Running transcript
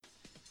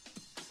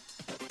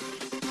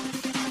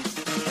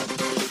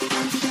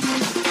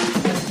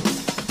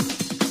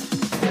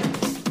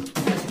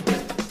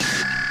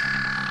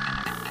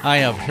I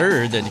have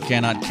heard that you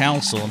cannot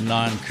counsel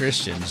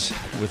non-Christians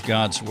with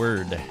God's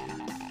word.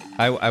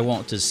 I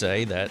want to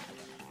say that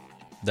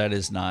that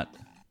is not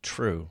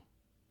true.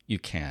 You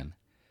can.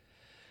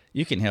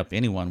 You can help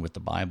anyone with the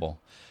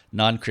Bible.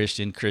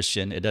 Non-Christian,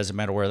 Christian, it doesn't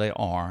matter where they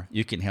are.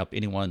 You can help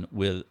anyone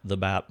with the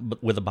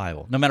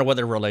Bible, no matter what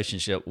their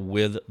relationship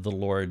with the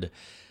Lord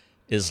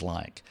is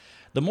like.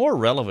 The more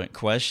relevant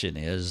question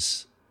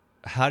is,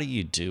 how do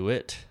you do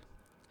it?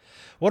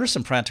 What are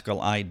some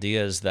practical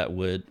ideas that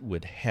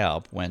would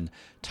help when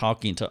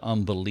talking to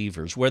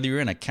unbelievers, whether you're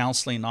in a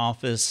counseling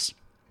office,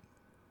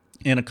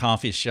 in a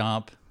coffee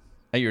shop,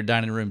 at your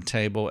dining room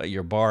table, at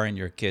your bar, in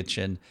your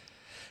kitchen,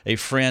 a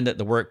friend at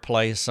the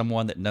workplace,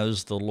 someone that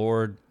knows the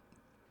Lord?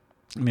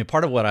 I mean,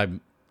 part of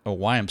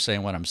why I'm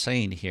saying what I'm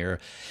saying here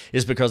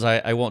is because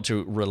I want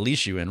to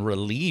release you and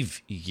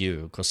relieve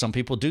you, because some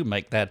people do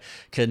make that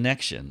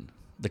connection.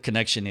 The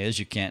connection is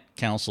you can't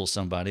counsel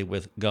somebody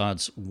with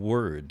God's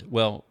word.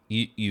 Well,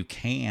 you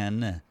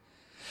can.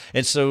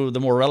 And so the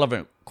more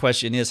relevant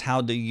question is,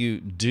 how do you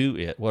do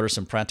it? What are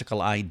some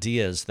practical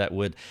ideas that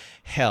would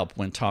help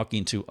when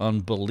talking to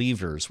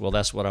unbelievers? Well,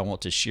 that's what I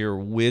want to share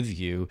with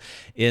you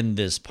in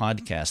this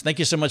podcast. Thank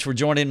you so much for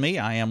joining me.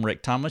 I am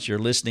Rick Thomas. You're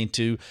listening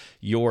to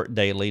Your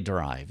Daily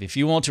Drive. If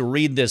you want to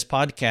read this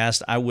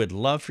podcast, I would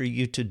love for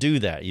you to do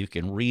that. You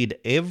can read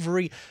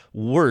every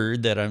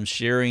word that I'm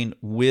sharing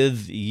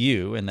with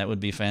you, and that would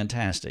be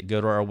fantastic.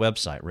 Go to our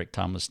website,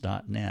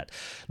 rickthomas.net.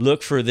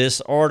 Look for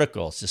this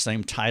article. It's the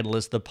same title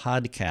as the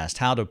podcast,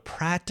 How to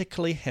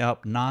Practically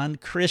Help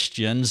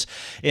Non-Christians,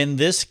 in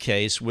this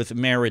case with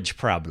marriage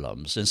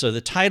problems. And so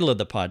the title of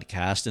the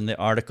podcast in the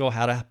article,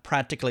 How to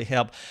Practically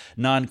Help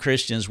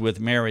Non-Christians with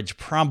Marriage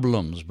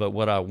Problems. But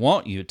what I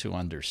want you to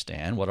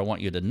understand, what I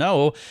want you to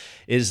know,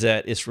 is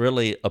that it's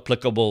really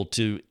applicable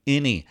to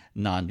any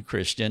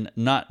non-Christian,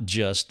 not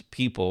just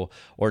people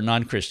or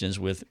non-Christians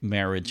with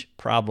marriage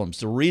problems.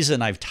 The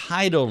reason I've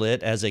titled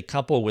it as A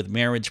Couple with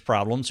Marriage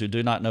Problems Who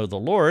Do Not Know the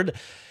Lord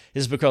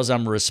is because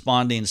I'm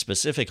responding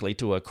specifically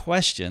to a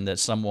question that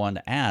someone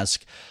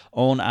asked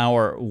on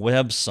our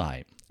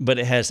website. But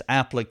it has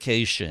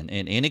application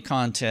in any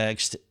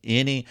context,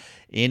 any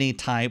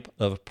type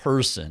of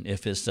person.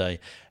 If it's a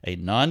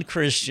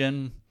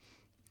non-Christian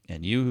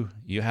and you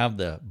have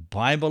the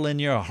Bible in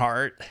your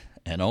heart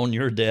and on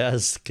your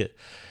desk,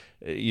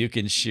 you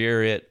can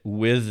share it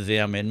with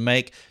them and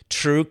make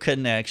true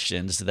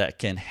connections that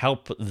can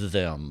help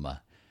them.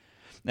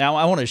 Now,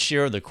 I want to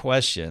share the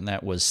question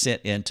that was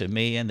sent in to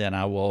me, and then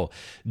I will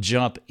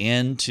jump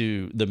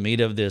into the meat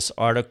of this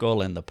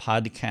article and the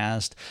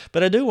podcast.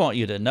 But I do want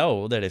you to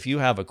know that if you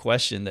have a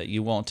question that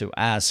you want to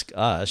ask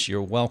us,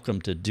 you're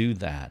welcome to do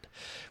that.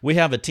 We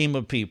have a team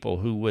of people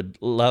who would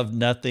love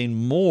nothing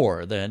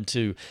more than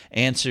to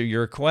answer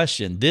your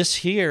question. This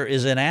here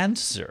is an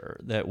answer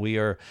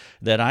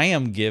that I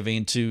am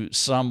giving to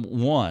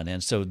someone,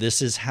 and so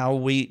this is how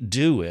we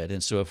do it.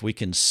 And so if we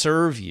can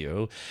serve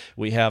you,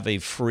 we have a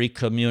free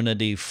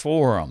community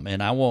forum,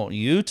 and I want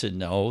you to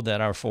know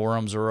that our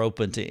forums are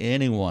open to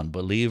anyone,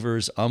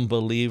 believers,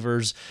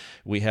 unbelievers.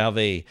 We have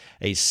a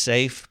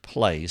safe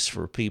place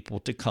for people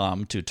to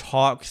come to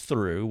talk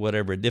through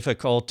whatever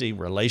difficulty,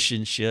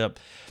 relationship,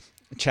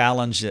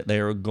 challenge that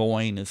they're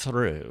going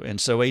through.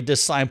 And so a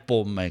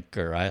disciple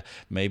maker,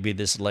 maybe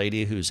this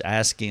lady who's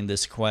asking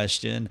this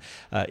question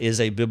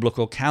is a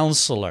biblical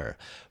counselor.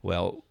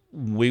 Well,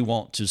 we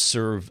want to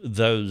serve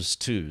those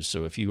too.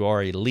 So if you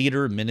are a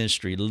leader,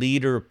 ministry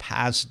leader,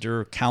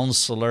 pastor,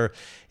 counselor,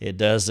 it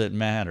doesn't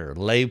matter.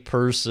 Lay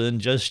person,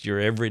 just your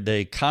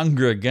everyday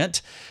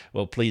congregant,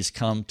 well, please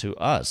come to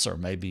us. Or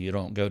maybe you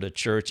don't go to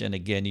church and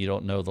again, you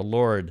don't know the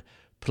Lord.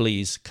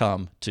 Please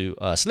come to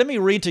us. Let me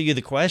read to you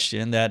the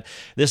question that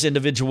this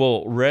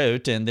individual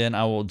wrote, and then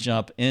I will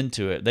jump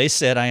into it. They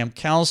said, I am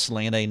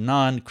counseling a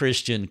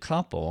non-Christian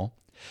couple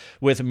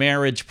with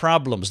marriage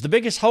problems. The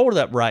biggest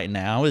holdup right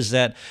now is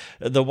that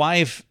the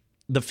wife,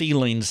 the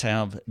feelings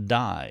have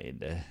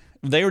died.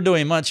 They were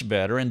doing much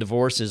better, and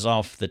divorce is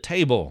off the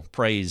table,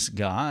 praise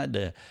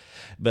God.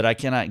 But I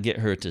cannot get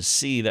her to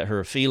see that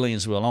her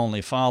feelings will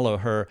only follow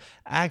her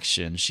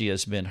actions. She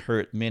has been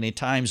hurt many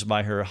times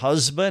by her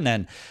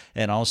husband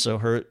and also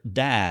her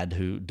dad,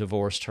 who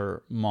divorced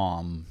her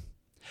mom.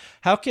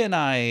 How can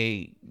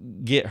I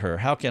get her?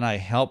 How can I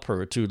help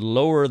her to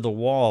lower the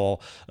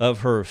wall of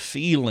her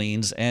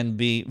feelings and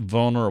be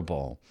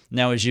vulnerable?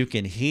 Now, as you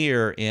can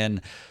hear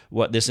in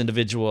what this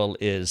individual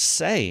is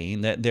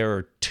saying, that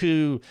there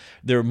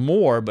are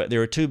more, but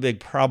there are two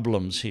big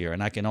problems here,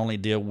 and I can only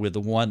deal with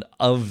one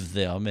of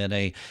them in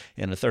a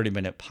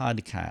 30-minute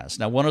podcast.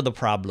 Now, one of the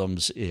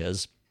problems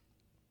is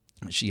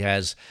she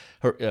has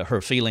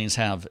her feelings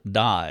have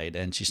died,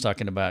 and she's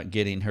talking about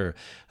getting her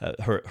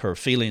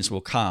feelings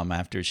will come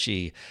after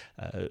she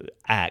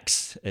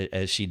acts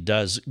as she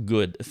does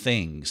good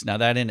things. Now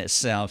that in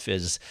itself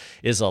is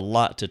a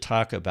lot to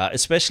talk about,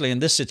 especially in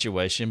this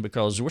situation,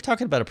 because we're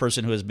talking about a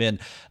person who has been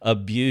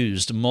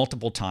abused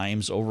multiple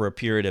times over a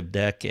period of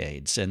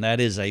decades, and that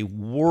is a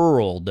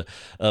world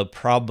of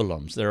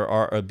problems. There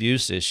are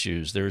abuse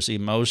issues, there's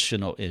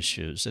emotional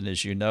issues, and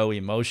as you know,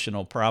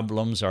 emotional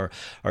problems are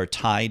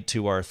tied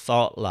to our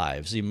thought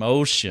lives.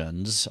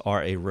 Emotions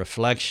are a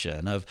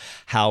reflection of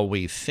how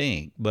we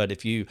think. But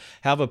if you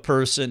have a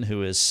person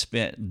who has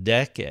spent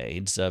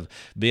decades of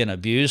being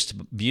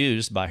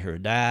abused by her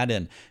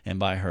dad and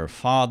by her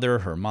father,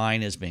 her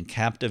mind has been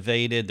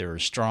captivated. There are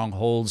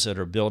strongholds that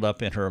are built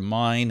up in her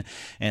mind,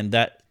 and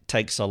that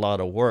takes a lot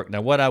of work.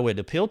 Now, what I would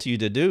appeal to you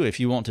to do, if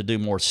you want to do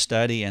more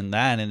study in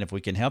that, and if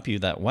we can help you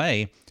that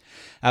way,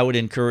 I would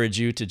encourage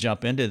you to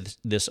jump into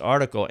this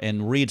article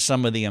and read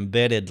some of the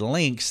embedded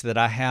links that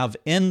I have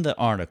in the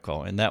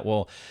article, and that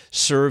will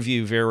serve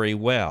you very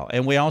well.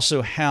 And we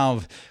also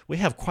have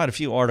quite a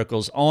few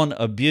articles on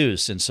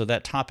abuse, and so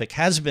that topic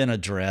has been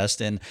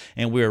addressed, and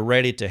we're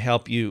ready to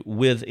help you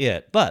with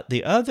it. But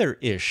the other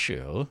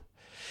issue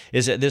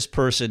is that this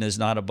person is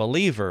not a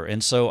believer,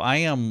 and so I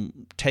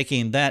am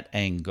taking that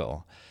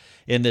angle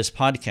in this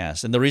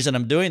podcast. And the reason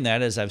I'm doing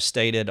that, as I've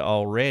stated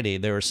already,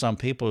 there are some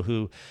people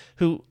who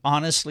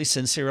honestly,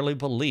 sincerely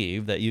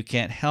believe that you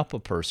can't help a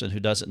person who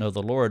doesn't know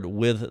the Lord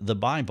with the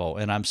Bible.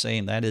 And I'm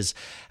saying that is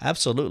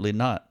absolutely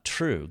not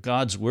true.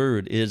 God's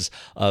Word is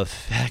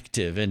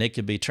effective, and it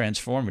can be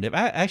transformative.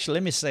 Actually,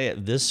 let me say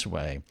it this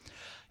way.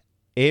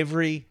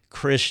 Every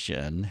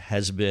Christian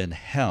has been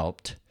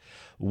helped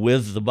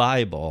with the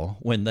Bible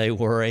when they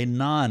were a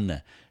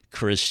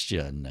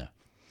non-Christian,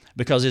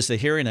 because it's the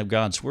hearing of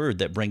God's Word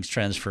that brings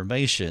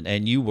transformation.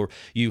 And you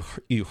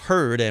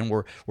heard and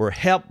were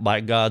helped by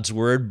God's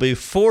Word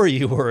before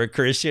you were a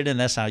Christian, and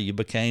that's how you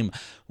became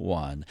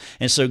one.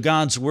 And so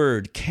God's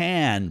Word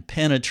can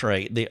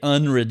penetrate the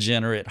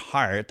unregenerate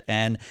heart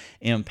and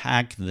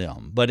impact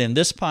them. But in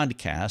this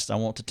podcast, I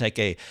want to take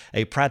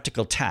a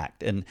practical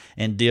tact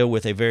and deal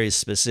with a very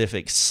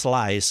specific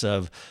slice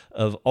of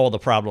all the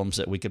problems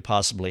that we could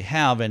possibly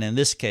have. And in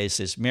this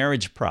case, it's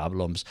marriage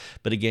problems.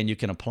 But again, you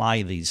can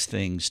apply these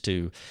things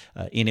to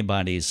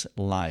anybody's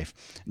life.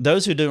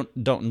 Those who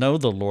don't know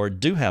the Lord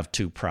do have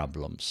two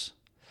problems.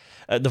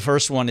 The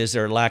first one is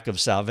their lack of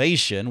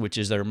salvation, which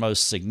is their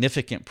most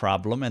significant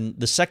problem. And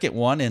the second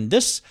one in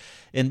this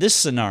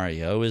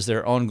scenario is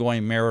their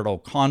ongoing marital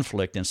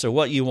conflict. And so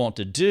what you want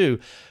to do,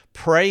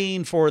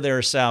 praying for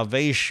their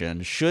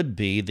salvation, should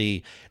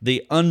be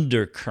the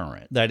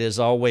undercurrent that is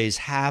always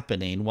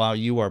happening while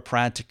you are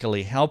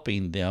practically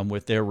helping them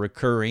with their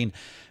recurring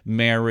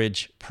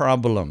marriage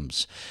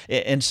problems.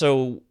 And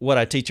so what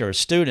I teach our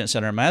students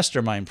in our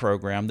mastermind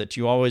program, that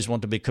you always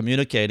want to be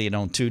communicating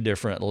on two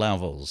different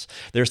levels.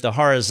 There's the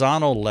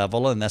horizontal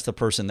level, and that's the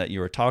person that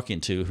you are talking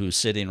to who's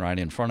sitting right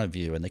in front of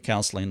you in the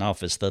counseling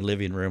office, the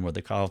living room, or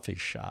the coffee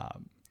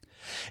shop.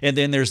 And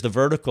then there's the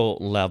vertical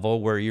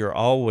level where you're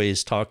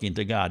always talking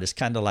to God. It's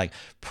kind of like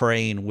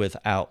praying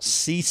without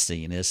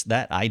ceasing. It's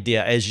that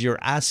idea as you're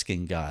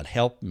asking God,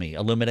 help me,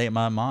 illuminate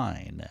my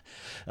mind.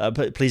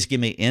 Please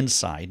give me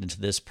insight into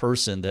this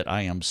person that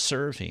I am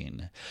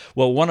serving.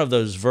 Well, one of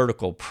those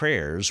vertical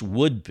prayers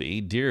would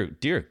be, dear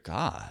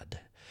God,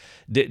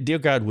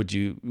 would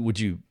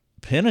you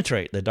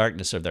penetrate the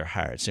darkness of their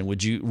hearts, and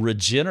would you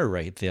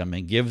regenerate them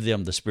and give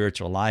them the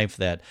spiritual life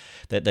that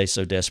they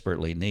so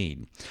desperately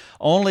need?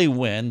 Only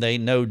when they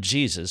know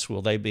Jesus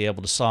will they be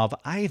able to solve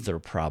either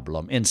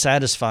problem in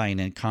satisfying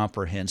and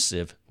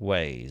comprehensive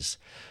ways.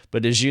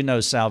 But as you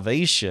know,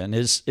 salvation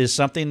is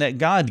something that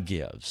God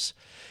gives.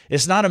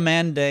 It's not a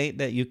mandate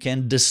that you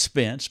can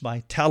dispense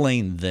by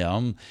telling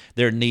them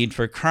their need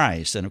for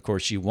Christ. And of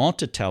course, you want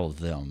to tell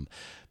them,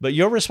 but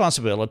your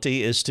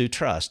responsibility is to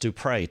trust, to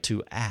pray,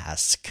 to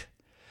ask.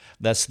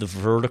 That's the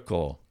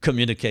vertical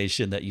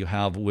communication that you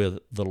have with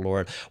the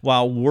Lord,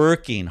 while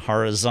working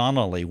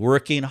horizontally,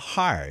 working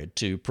hard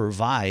to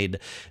provide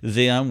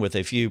them with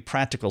a few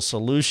practical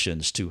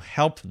solutions to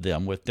help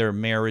them with their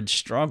marriage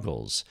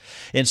struggles.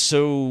 And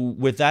so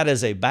with that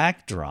as a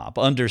backdrop,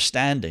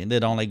 understanding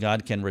that only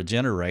God can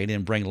regenerate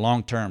and bring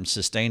long-term,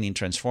 sustaining,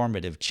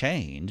 transformative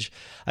change,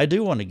 I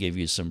do want to give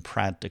you some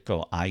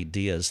practical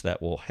ideas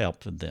that will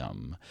help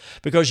them,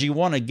 because you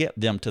want to get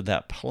them to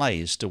that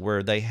place to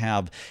where they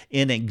have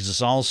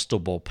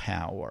inexhaustible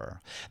power.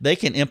 They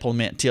can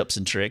implement tips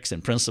and tricks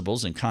and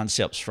principles and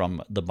concepts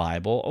from the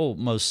Bible,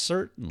 most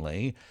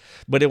certainly,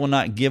 but it will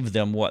not give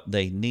them what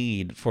they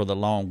need for the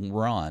long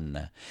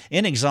run.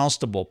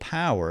 Inexhaustible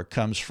power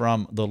comes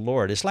from the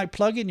Lord. It's like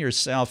plugging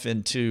yourself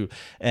into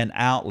an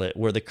outlet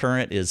where the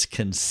current is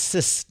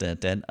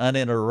consistent and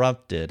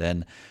uninterrupted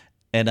and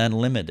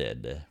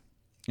unlimited.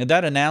 And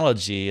that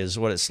analogy is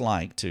what it's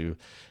like to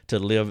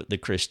live the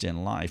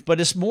Christian life. But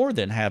it's more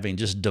than having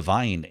just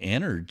divine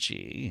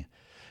energy.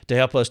 to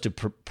help us to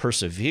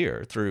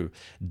persevere through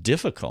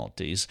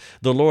difficulties,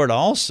 the Lord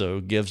also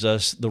gives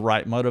us the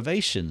right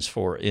motivations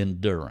for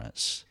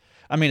endurance.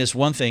 I mean, it's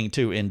one thing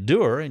to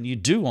endure, and you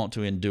do want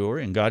to endure,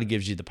 and God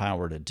gives you the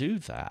power to do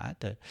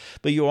that.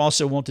 But you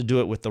also want to do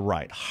it with the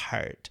right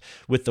heart,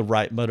 with the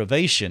right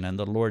motivation, and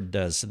the Lord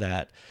does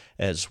that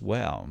as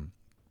well.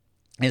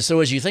 And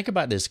so as you think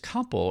about this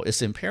couple,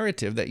 it's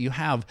imperative that you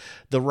have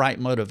the right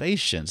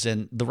motivations,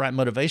 and the right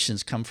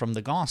motivations come from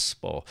the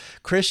gospel.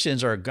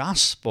 Christians are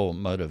gospel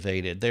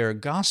motivated. They're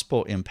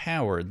gospel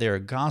empowered. They're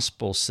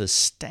gospel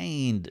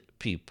sustained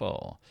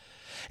people.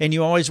 And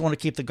you always want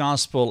to keep the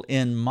gospel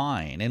in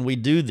mind. And we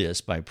do this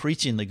by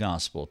preaching the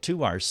gospel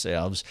to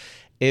ourselves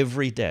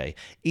every day,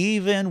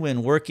 even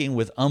when working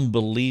with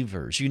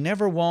unbelievers. You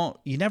never want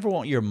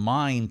your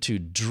mind to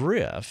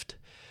drift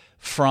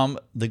from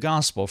the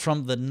gospel,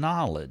 from the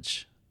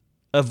knowledge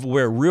of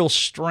where real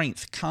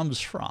strength comes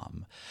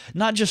from.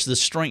 Not just the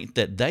strength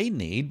that they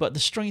need, but the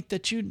strength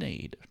that you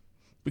need.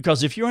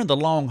 Because if you're in the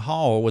long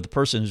haul with a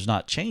person who's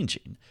not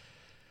changing,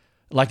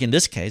 like in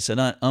this case, an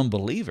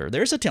unbeliever,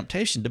 there's a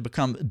temptation to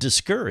become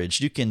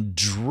discouraged. You can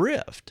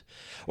drift,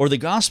 or the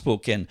gospel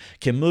can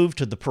move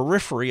to the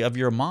periphery of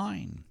your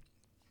mind.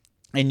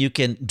 And you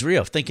can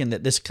drift thinking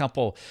that this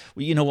couple,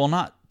 will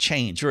not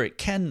change, or it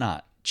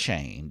cannot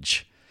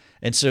change.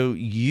 And so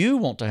you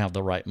want to have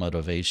the right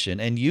motivation,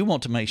 and you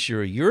want to make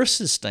sure you're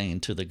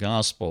sustained to the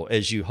gospel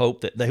as you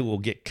hope that they will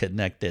get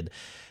connected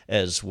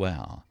as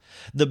well.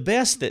 The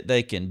best that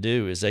they can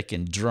do is they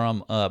can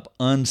drum up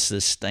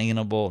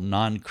unsustainable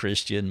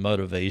non-Christian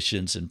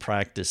motivations and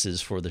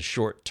practices for the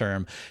short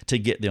term to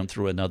get them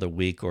through another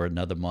week or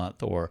another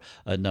month or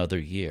another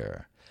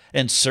year.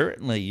 And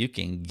certainly you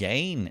can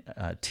gain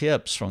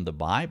tips from the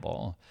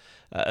Bible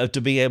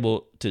to be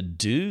able to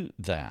do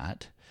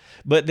that.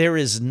 But there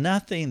is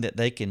nothing that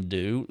they can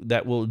do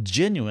that will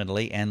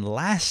genuinely and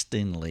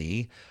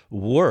lastingly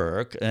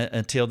work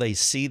until they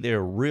see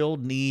their real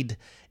need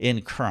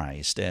in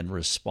Christ and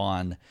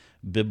respond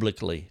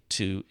biblically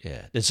to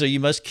it. And so you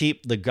must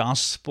keep the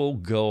gospel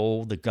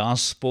goal, the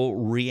gospel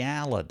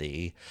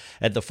reality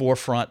at the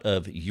forefront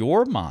of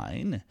your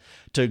mind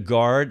to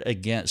guard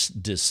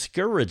against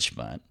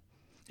discouragement.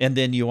 And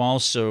then you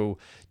also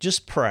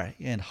just pray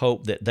and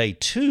hope that they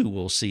too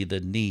will see the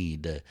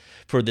need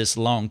for this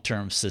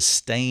long-term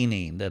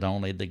sustaining that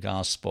only the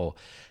gospel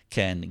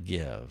can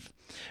give.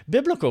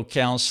 Biblical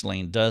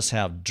counseling does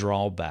have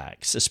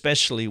drawbacks,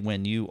 especially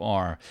when you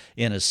are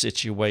in a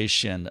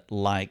situation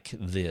like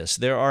this.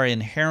 There are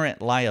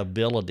inherent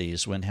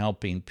liabilities when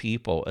helping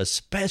people,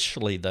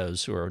 especially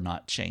those who are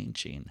not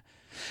changing.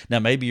 Now,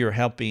 maybe you're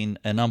helping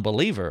an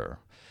unbeliever,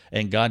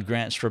 and God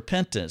grants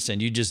repentance,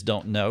 and you just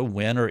don't know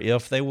when or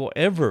if they will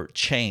ever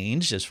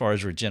change as far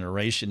as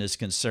regeneration is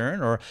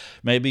concerned. Or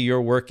maybe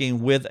you're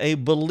working with a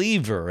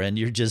believer and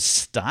you're just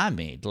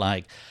stymied,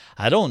 like,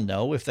 I don't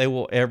know if they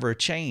will ever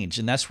change.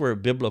 And that's where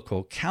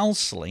biblical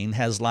counseling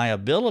has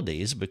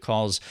liabilities,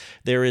 because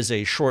there is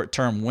a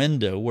short-term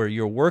window where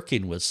you're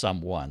working with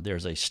someone.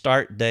 There's a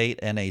start date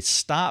and a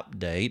stop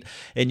date,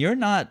 and you're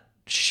not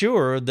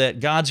sure that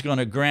God's going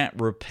to grant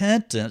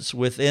repentance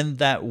within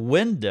that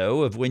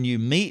window of when you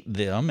meet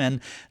them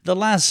and the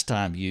last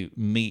time you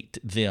meet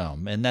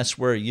them. And that's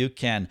where you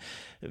can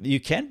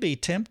be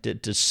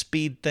tempted to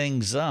speed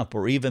things up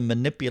or even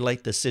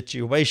manipulate the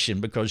situation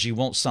because you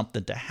want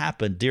something to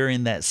happen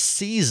during that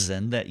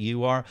season that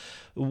you are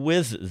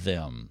with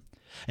them.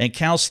 And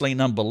counseling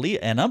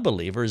an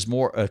unbeliever is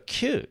more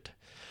acute,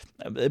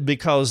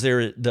 because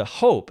they're the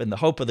hope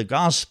of the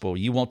gospel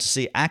you want to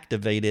see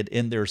activated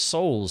in their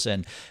souls,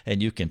 and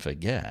you can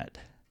forget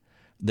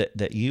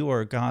that you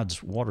are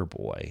God's water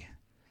boy.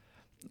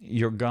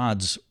 You're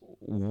God's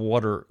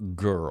water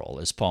girl,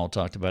 as Paul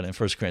talked about in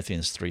 1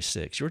 Corinthians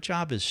 3:6. Your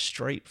job is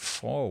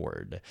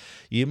straightforward.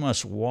 You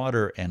must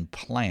water and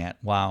plant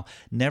while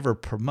never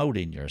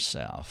promoting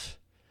yourself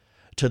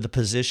to the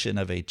position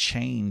of a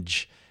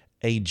change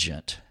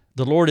agent.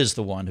 The Lord is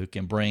the one who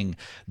can bring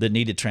the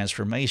needed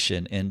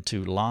transformation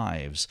into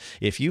lives.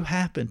 If you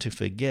happen to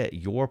forget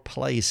your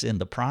place in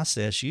the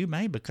process, you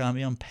may become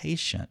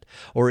impatient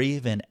or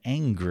even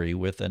angry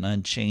with an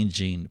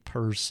unchanging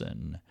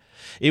person.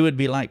 It would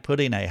be like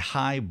putting a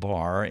high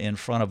bar in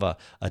front of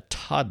a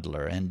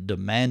toddler and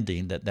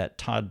demanding that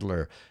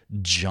toddler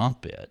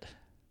jump it.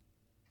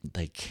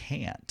 They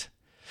can't.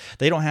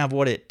 They don't have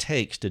what it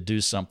takes to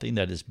do something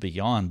that is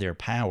beyond their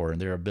power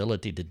and their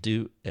ability to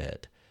do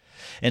it.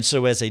 And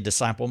so as a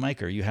disciple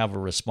maker, you have a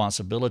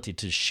responsibility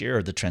to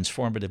share the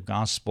transformative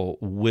gospel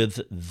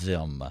with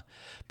them.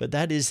 But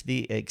that is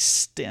the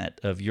extent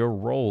of your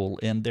role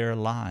in their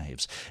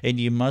lives. And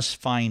you must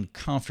find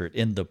comfort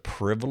in the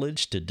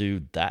privilege to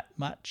do that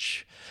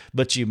much,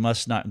 but you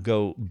must not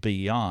go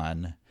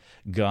beyond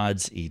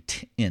God's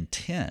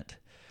intent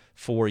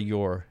for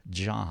your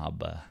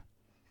job.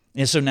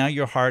 And so now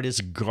your heart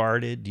is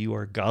guarded, you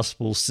are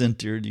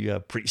gospel-centered, you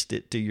have preached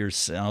it to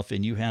yourself,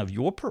 and you have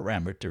your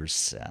parameters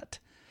set.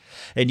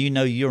 And you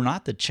know you're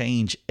not the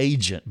change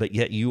agent, but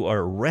yet you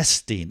are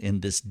resting in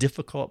this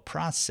difficult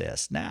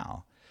process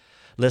now.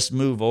 Let's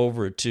move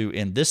over to,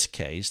 in this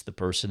case, the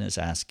person is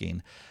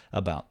asking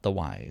about the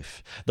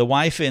wife. The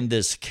wife in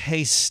this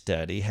case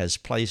study has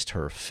placed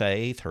her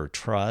faith, her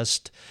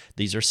trust,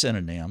 these are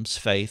synonyms,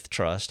 faith,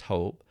 trust,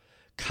 hope,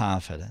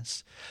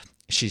 confidence.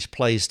 She's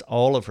placed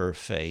all of her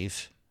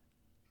faith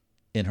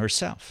in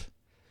herself.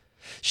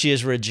 She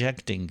is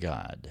rejecting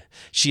God.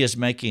 She is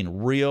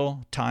making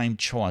real-time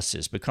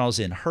choices because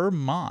in her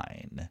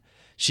mind,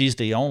 she's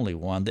the only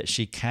one that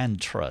she can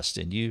trust,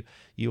 and you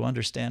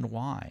understand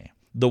why.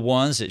 The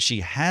ones that she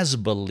has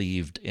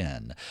believed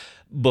in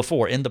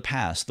before, in the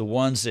past, the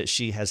ones that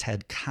she has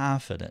had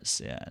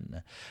confidence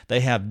in, they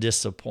have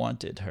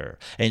disappointed her.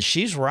 And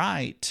she's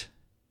right.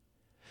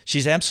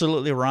 She's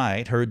absolutely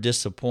right. Her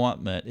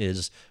disappointment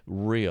is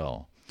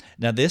real.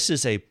 Now, this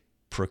is a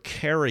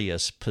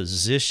precarious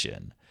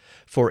position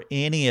for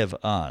any of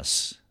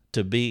us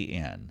to be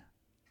in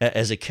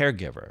as a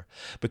caregiver,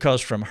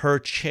 because from her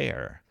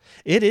chair,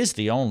 it is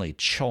the only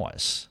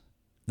choice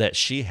that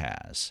she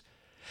has.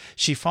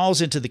 She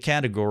falls into the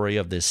category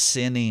of the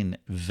sinning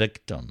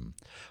victim.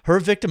 Her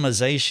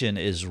victimization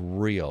is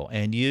real,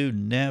 and you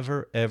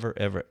never, ever,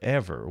 ever,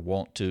 ever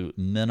want to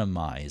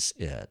minimize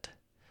it.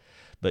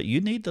 But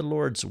you need the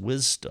Lord's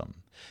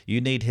wisdom.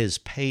 You need His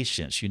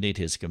patience. You need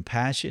His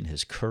compassion,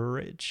 His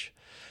courage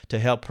to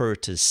help her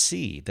to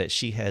see that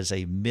she has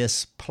a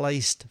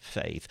misplaced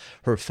faith.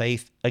 Her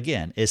faith,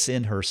 again, is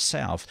in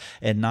herself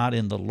and not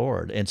in the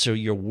Lord. And so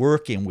you're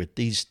working with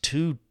these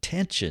two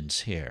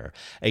tensions here.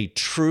 A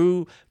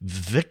true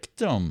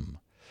victim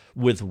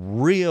with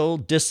real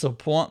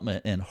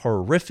disappointment and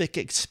horrific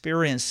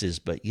experiences,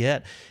 but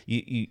yet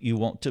you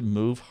want to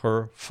move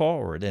her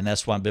forward. And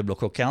that's why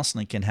biblical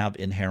counseling can have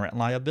inherent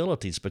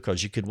liabilities,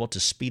 because you could want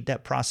to speed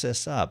that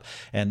process up.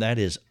 And that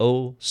is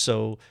oh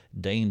so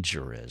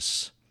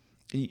dangerous.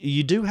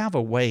 You do have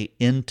a way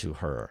into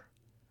her,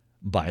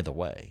 by the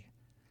way.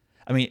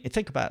 I mean,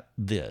 think about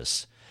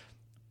this.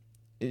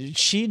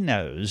 She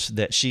knows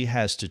that she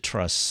has to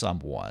trust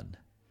someone.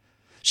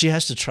 She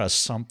has to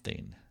trust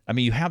something. I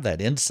mean, you have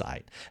that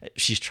insight.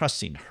 She's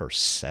trusting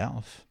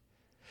herself.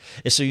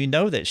 And so you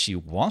know that she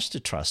wants to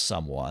trust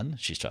someone.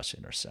 She's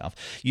trusting herself.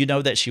 You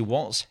know that she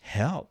wants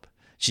help.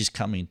 She's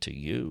coming to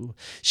you.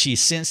 She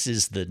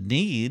senses the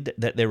need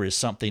that there is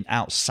something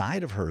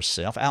outside of her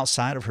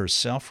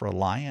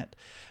self-reliant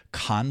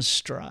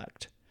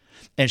construct.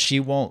 And she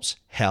wants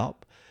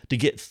help to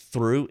get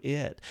through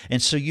it.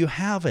 And so you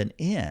have an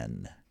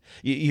in.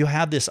 You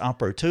have this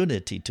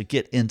opportunity to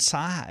get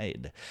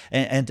inside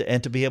and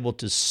to be able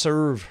to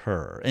serve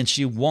her. And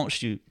she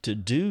wants you to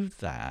do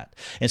that.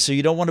 And so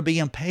you don't want to be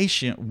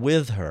impatient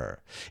with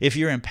her. If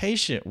you're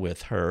impatient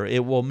with her,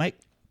 it will make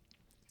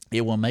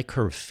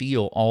her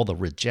feel all the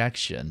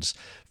rejections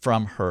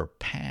from her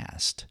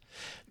past.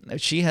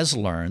 She has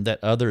learned that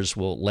others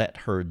will let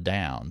her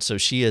down, so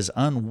she is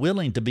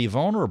unwilling to be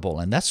vulnerable.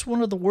 And that's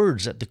one of the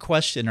words that the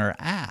questioner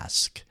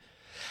asks.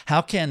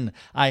 How can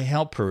I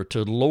help her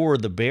to lower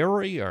the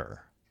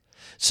barrier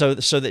so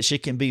that she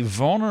can be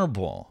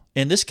vulnerable?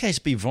 In this case,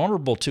 be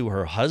vulnerable to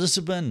her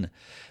husband.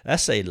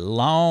 That's a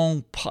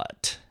long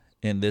putt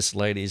in this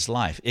lady's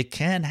life. It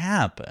can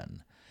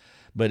happen,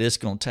 but it's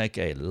going to take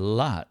a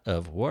lot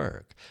of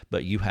work.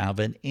 But you have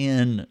an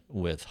in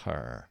with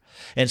her.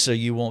 And so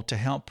you want to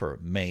help her.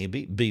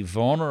 Maybe be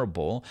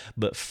vulnerable,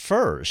 but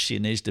first she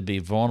needs to be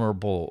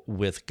vulnerable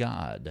with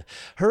God.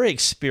 Her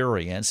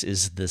experience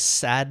is the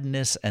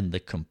sadness and the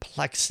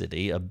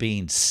complexity of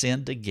being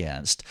sinned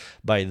against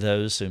by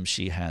those whom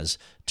she has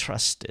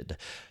trusted.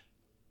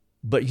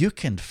 But you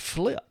can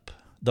flip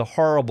the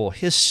horrible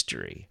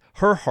history,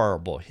 her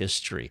horrible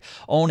history,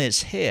 on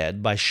its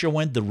head by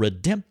showing the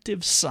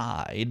redemptive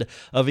side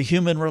of a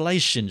human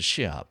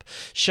relationship.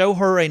 Show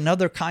her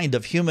another kind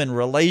of human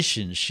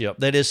relationship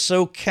that is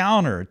so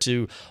counter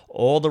to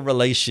all the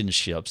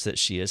relationships that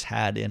she has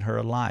had in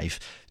her life.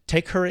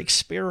 Take her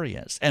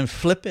experience and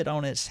flip it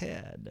on its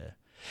head.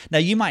 Now,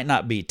 you might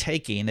not be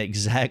taking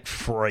exact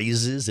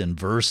phrases and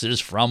verses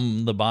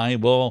from the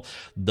Bible,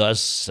 thus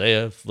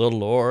saith the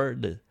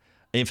Lord.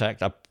 In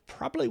fact, I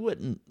probably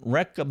wouldn't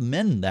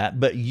recommend that,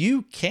 but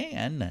you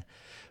can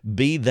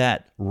be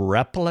that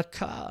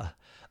replica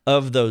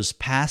of those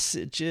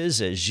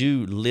passages as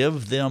you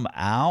live them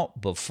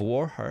out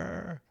before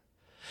her.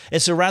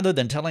 And so rather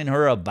than telling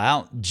her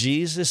about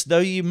Jesus, though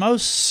you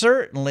most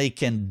certainly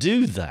can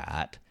do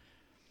that,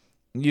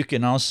 you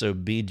can also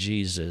be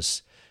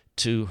Jesus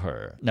to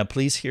her. Now,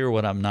 please hear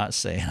what I'm not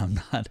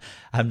saying.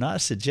 I'm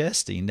not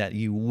suggesting that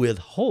you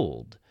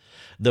withhold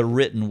the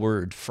written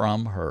word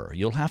from her.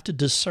 You'll have to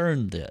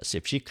discern this.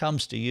 If she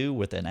comes to you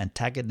with an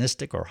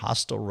antagonistic or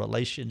hostile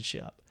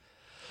relationship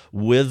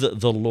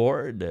with the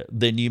Lord,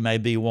 then you'll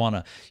maybe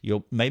want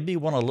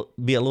to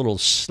be a little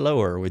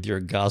slower with your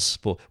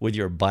gospel, with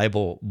your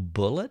Bible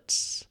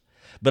bullets.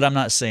 But I'm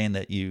not saying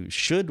that you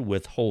should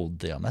withhold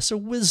them. That's a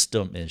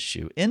wisdom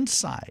issue,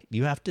 insight.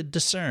 You have to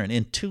discern,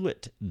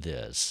 intuit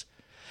this.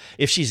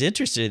 If she's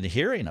interested in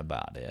hearing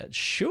about it,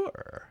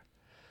 sure.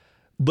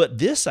 But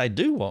this I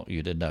do want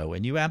you to know,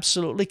 and you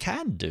absolutely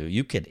can do.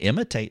 You can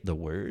imitate the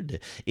word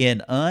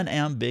in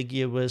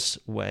unambiguous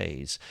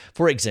ways.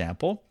 For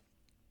example,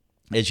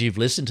 as you've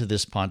listened to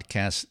this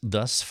podcast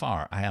thus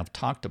far, I have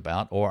talked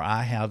about or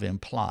I have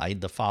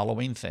implied the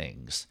following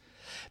things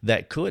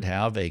that could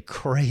have a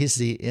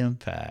crazy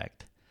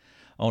impact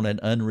on an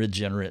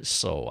unregenerate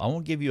soul. I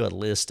won't give you a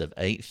list of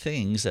 8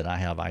 things that I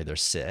have either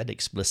said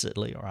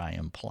explicitly or I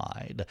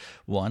implied.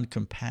 1,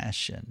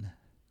 compassion.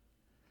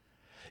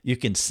 You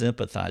can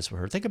sympathize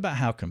with her. Think about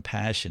how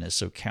compassion is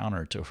so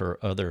counter to her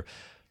other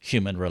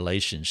human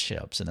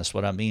relationships. And that's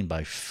what I mean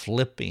by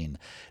flipping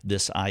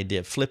this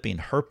idea, flipping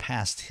her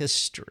past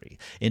history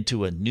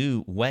into a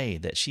new way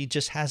that she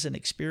just hasn't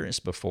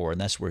experienced before. And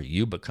that's where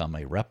you become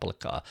a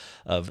replica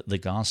of the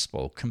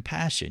gospel.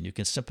 Compassion, you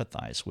can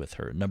sympathize with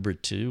her. Number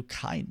 2,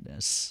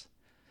 kindness.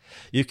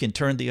 You can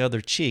turn the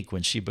other cheek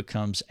when she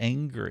becomes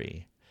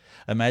angry.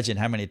 Imagine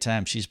how many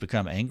times she's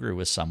become angry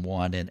with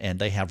someone and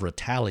they have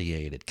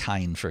retaliated,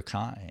 kind for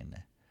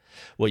kind.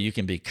 Well, you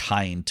can be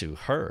kind to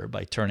her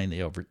by turning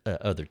the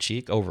other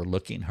cheek,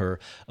 overlooking her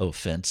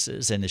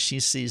offenses. And as she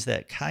sees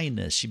that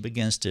kindness, she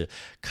begins to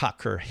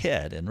cock her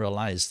head and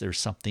realize there's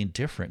something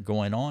different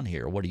going on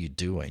here. What are you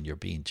doing? You're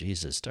being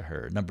Jesus to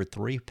her. Number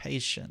 3,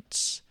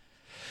 patience.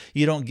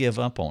 You don't give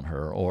up on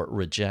her or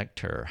reject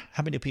her.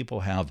 How many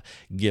people have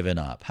given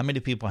up? How many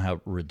people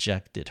have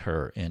rejected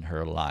her in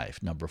her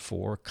life? Number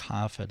 4,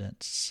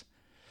 confidence.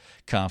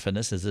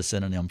 Confidence is a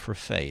synonym for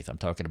faith. I'm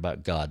talking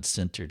about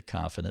God-centered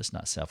confidence,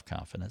 not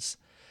self-confidence.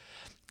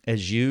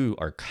 As you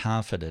are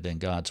confident in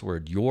God's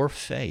word, your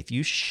faith,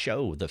 you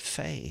show the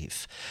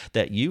faith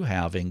that you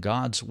have in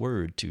God's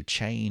word to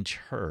change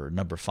her.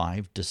 Number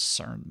 5,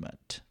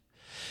 discernment.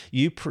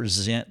 You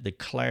present the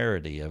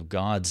clarity of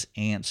God's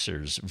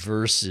answers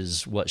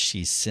versus what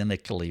she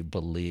cynically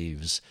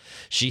believes.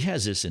 She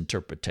has this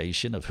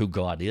interpretation of who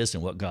God is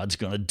and what God's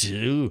going to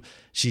do.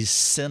 She's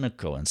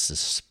cynical and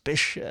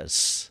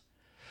suspicious.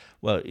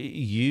 Well,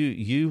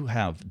 you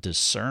have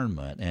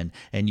discernment,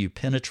 and you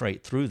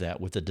penetrate through that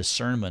with the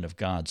discernment of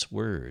God's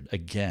word.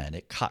 Again,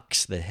 it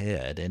cocks the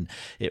head and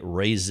it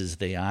raises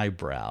the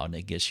eyebrow and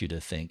it gets you to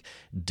think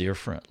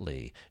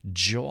differently.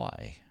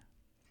 Joy.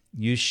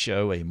 You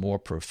show a more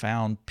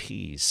profound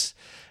peace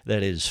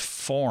that is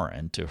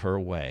foreign to her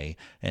way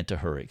and to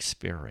her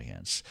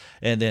experience.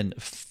 And then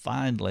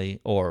finally,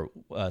 or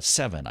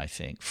 7, I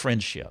think,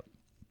 friendship.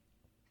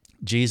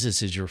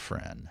 Jesus is your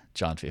friend,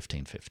 John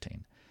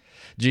 15:15.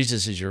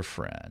 Jesus is your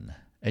friend,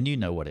 and you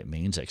know what it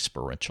means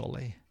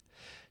experientially.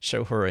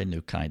 Show her a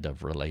new kind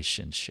of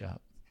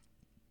relationship.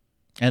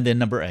 And then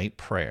number 8,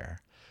 prayer.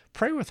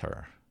 Pray with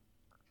her.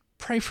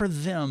 Pray for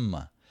them.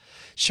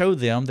 Show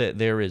them that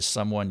there is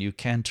someone you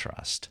can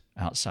trust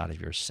outside of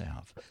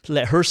yourself.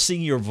 Let her see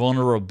your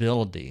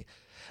vulnerability.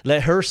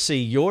 Let her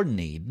see your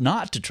need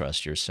not to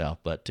trust yourself,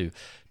 but to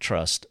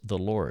trust the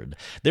Lord.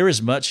 There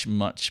is much,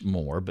 much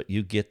more, but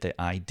you get the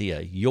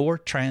idea. Your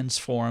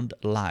transformed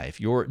life,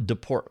 your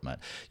deportment,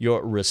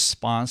 your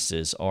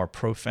responses are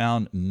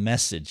profound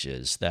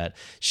messages that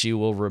she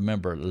will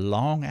remember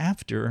long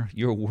after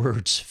your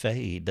words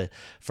fade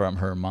from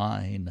her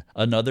mind.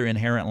 Another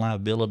inherent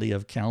liability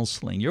of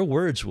counseling, your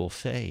words will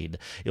fade.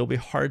 It'll be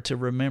hard to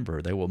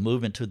remember. They will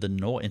move into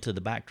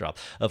the backdrop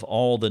of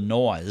all the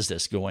noise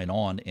that's going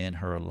on in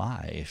her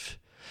life.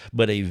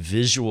 But a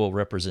visual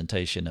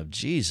representation of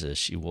Jesus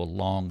she will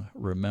long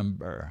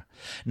remember.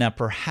 Now,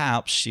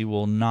 perhaps she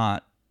will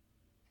not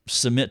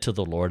submit to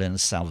the Lord in a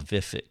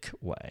salvific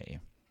way.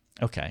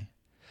 Okay,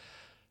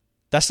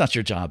 that's not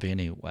your job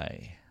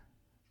anyway.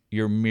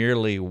 You're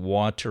merely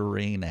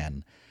watering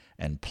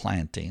and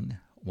planting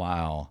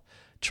while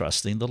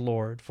trusting the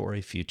Lord for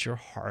a future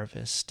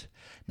harvest.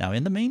 Now,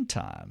 in the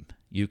meantime,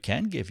 you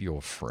can give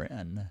your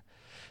friend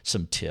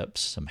some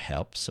tips, some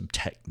help, some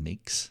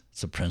techniques,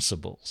 some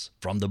principles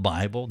from the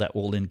Bible that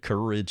will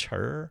encourage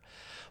her.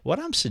 What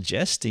I'm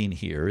suggesting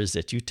here is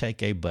that you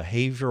take a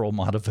behavioral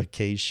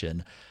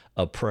modification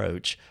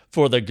approach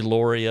for the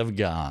glory of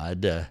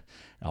God.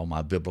 All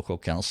my biblical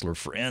counselor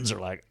friends are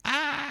like,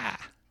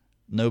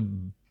 no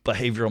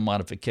behavioral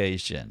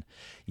modification.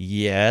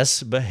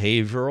 Yes,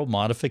 behavioral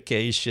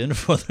modification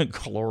for the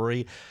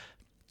glory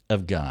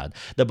of God.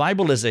 The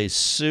Bible is a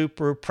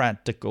super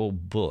practical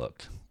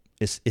book.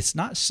 It's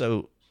not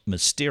so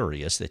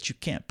mysterious that you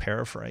can't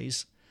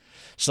paraphrase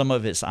some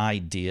of its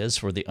ideas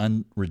for the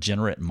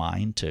unregenerate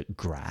mind to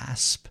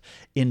grasp.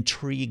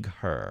 Intrigue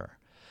her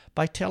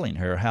by telling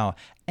her how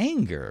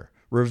anger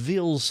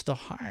reveals the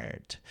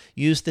heart.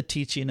 Use the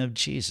teaching of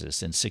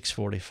Jesus in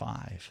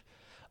 6:45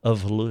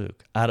 of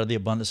Luke. Out of the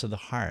abundance of the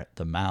heart,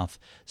 the mouth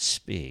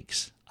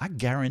speaks. I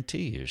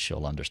guarantee you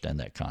she'll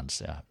understand that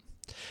concept.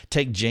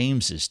 Take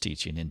James's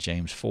teaching in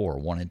James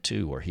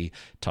 4:1-2, where he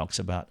talks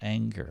about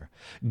anger.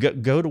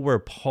 Go to where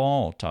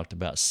Paul talked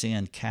about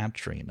sin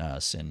capturing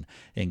us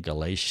in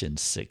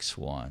Galatians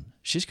 6:1.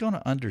 She's going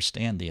to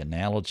understand the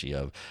analogy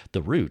of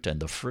the root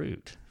and the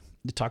fruit.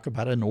 You talk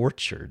about an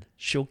orchard,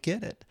 she'll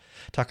get it.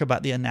 Talk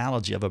about the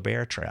analogy of a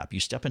bear trap. You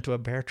step into a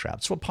bear trap.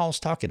 That's what Paul's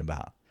talking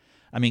about.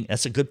 I mean,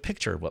 that's a good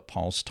picture of what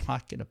Paul's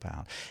talking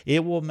about.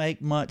 It will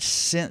make much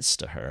sense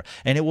to her,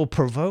 and it will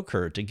provoke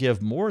her to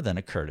give more than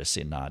a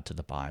courtesy nod to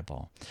the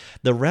Bible.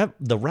 The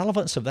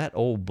relevance of that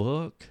old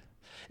book,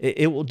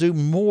 it will do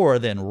more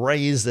than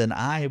raise an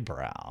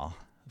eyebrow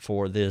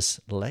for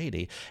this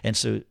lady. And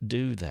so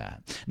do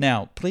that.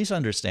 Now, please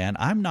understand,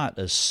 I'm not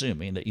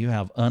assuming that you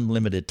have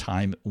unlimited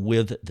time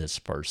with this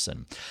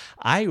person.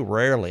 I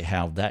rarely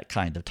have that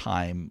kind of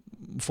time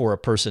for a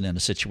person in a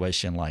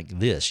situation like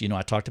this. You know,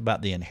 I talked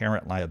about the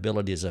inherent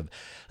liabilities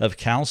of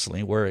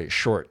counseling, where it's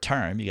short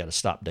term. You got a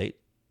start date,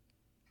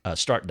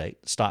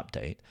 stop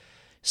date.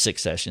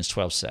 6 sessions,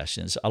 12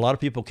 sessions. A lot of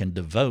people can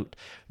devote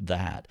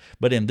that.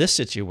 But in this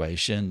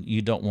situation,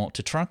 you don't want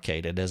to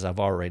truncate it, as I've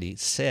already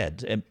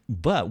said.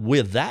 But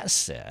with that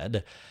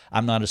said,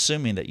 I'm not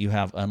assuming that you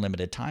have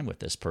unlimited time with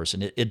this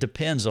person. It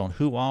depends on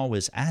who all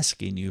is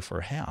asking you for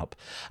help.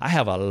 I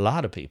have a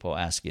lot of people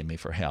asking me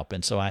for help,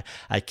 and so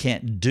I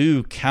can't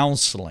do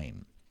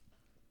counseling.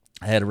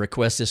 I had a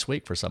request this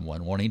week for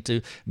someone wanting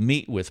to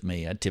meet with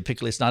me.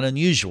 Typically, it's not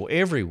unusual.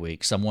 Every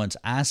week, someone's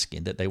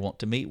asking that they want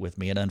to meet with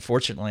me. And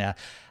unfortunately,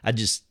 I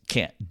just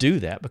can't do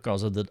that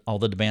because of all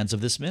the demands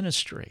of this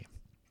ministry.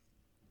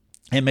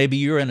 And maybe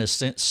you're in a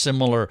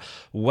similar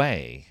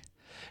way.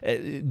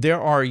 There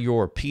are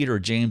your Peter,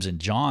 James, and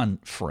John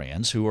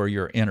friends who are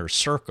your inner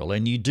circle,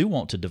 and you do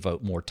want to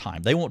devote more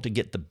time. They want to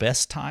get the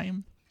best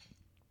time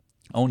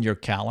on your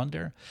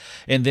calendar.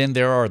 And then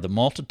there are the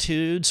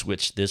multitudes,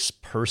 which this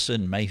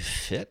person may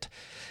fit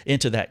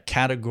into that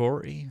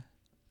category.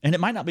 And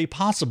it might not be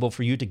possible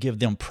for you to give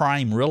them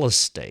prime real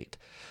estate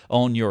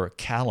on your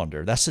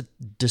calendar. That's a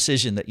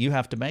decision that you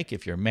have to make.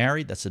 If you're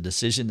married, that's a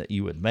decision that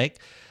you would make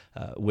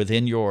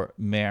within your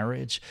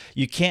marriage.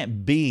 You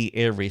can't be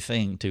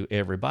everything to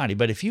everybody.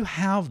 But if you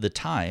have the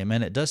time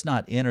and it does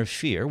not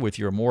interfere with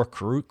your more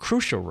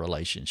crucial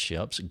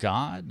relationships,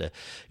 God,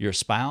 your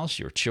spouse,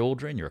 your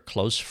children, your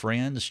close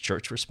friends,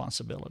 church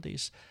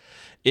responsibilities,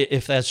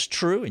 if that's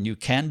true and you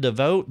can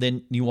devote,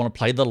 then you want to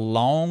play the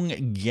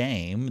long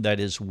game that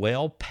is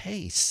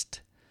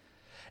well-paced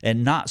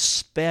and not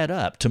sped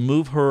up to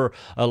move her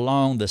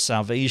along the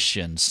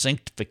salvation,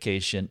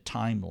 sanctification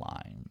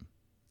timeline.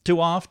 Too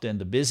often,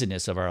 the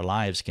busyness of our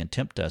lives can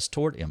tempt us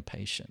toward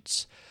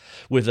impatience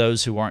with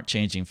those who aren't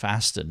changing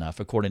fast enough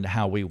according to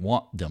how we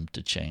want them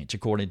to change,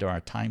 according to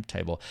our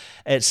timetable.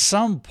 At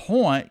some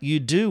point, you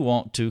do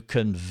want to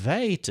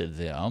convey to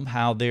them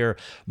how their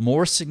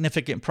more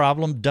significant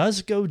problem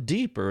does go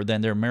deeper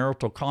than their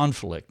marital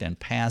conflict and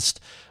past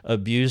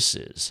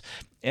abuses.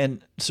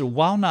 And so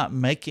while not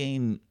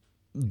making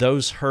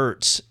those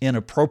hurts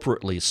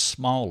inappropriately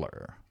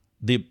smaller,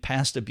 the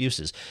past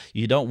abuses,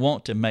 you don't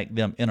want to make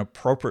them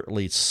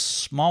inappropriately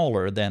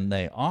smaller than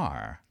they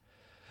are,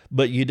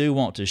 but you do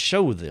want to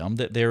show them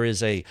that there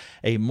is a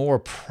more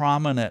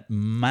prominent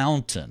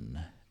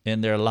mountain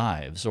in their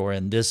lives, or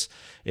in this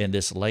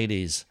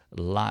lady's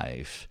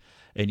life.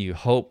 And you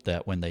hope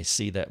that when they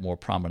see that more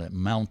prominent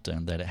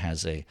mountain, that it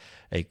has a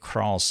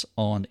cross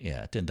on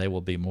it, and they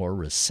will be more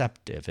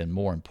receptive and,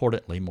 more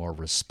importantly, more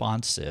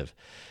responsive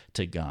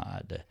to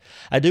God.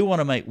 I do want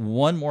to make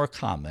one more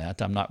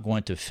comment. I'm not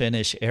going to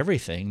finish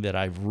everything that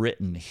I've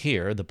written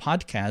here. The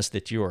podcast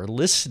that you are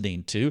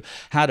listening to,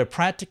 How to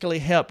Practically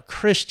Help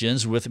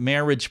Christians with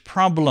Marriage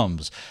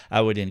Problems.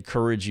 I would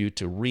encourage you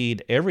to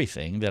read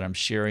everything that I'm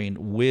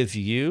sharing with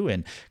you,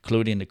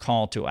 including the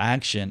call to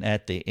action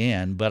at the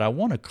end. But I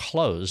want to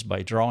close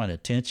by drawing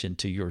attention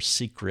to your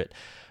secret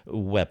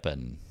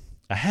weapon.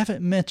 I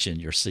haven't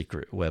mentioned your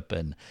secret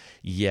weapon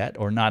yet,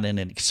 or not in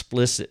an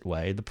explicit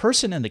way. The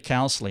person in the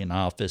counseling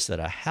office that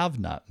I have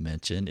not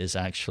mentioned is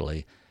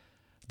actually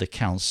the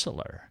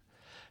counselor,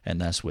 and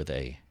that's with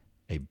a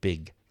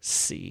big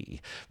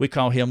C. We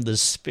call him the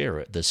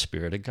Spirit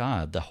of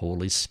God, the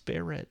Holy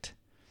Spirit.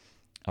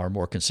 Our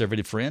more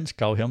conservative friends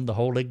call him the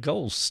Holy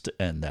Ghost,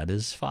 and that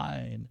is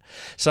fine.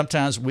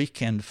 Sometimes we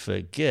can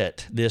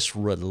forget this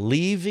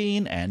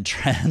relieving and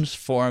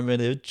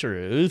transformative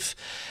truth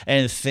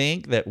and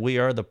think that we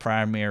are the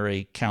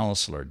primary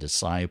counselor,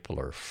 disciple,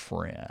 or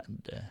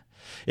friend.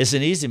 It's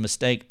an easy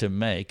mistake to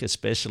make,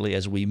 especially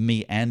as we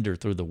meander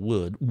through the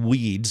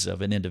weeds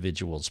of an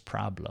individual's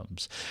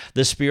problems.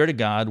 The Spirit of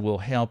God will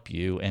help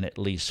you in at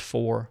least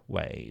 4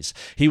 ways.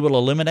 He will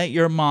illuminate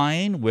your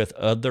mind with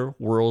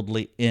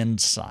otherworldly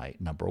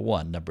insight, number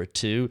 1. Number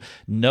 2,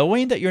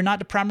 knowing that you're not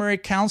the primary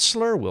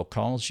counselor will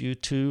cause you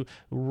to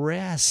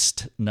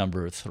rest.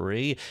 Number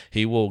 3,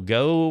 He will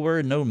go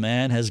where no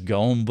man has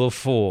gone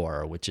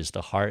before, which is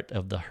the heart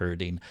of the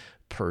hurting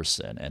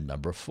person. And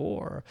number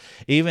 4,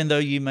 even though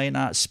you may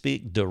not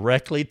speak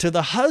directly to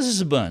the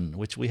husband,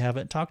 which we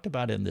haven't talked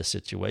about in this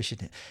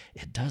situation,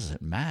 it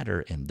doesn't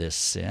matter in this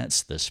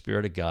sense. The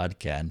Spirit of God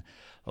can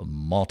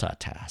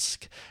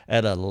multitask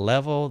at a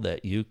level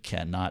that you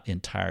cannot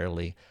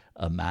entirely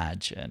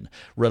imagine.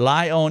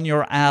 Rely on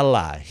your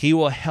ally. He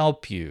will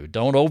help you.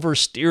 Don't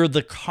oversteer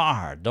the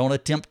car. Don't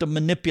attempt to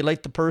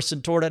manipulate the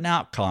person toward an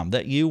outcome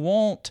that you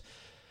want.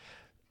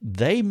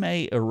 They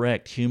may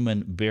erect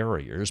human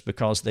barriers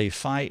because they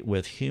fight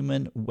with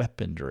human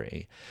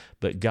weaponry,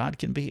 but God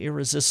can be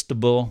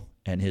irresistible,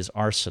 and his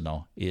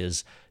arsenal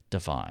is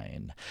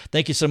divine.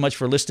 Thank you so much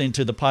for listening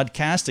to the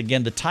podcast.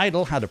 Again, the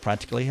title, How to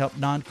Practically Help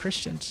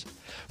Non-Christians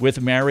with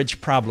Marriage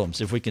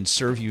Problems. If we can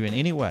serve you in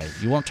any way,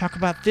 you want to talk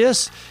about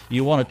this,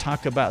 you want to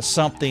talk about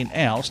something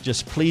else,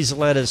 just please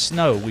let us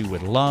know. We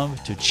would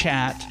love to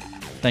chat.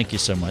 Thank you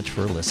so much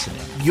for listening.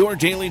 Your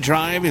Daily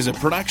Drive is a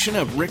production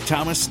of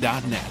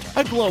rickthomas.net,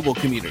 a global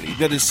community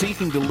that is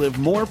seeking to live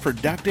more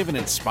productive and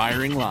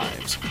inspiring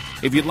lives.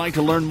 If you'd like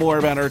to learn more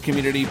about our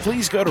community,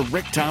 please go to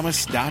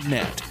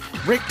rickthomas.net.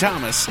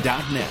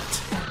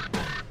 rickthomas.net.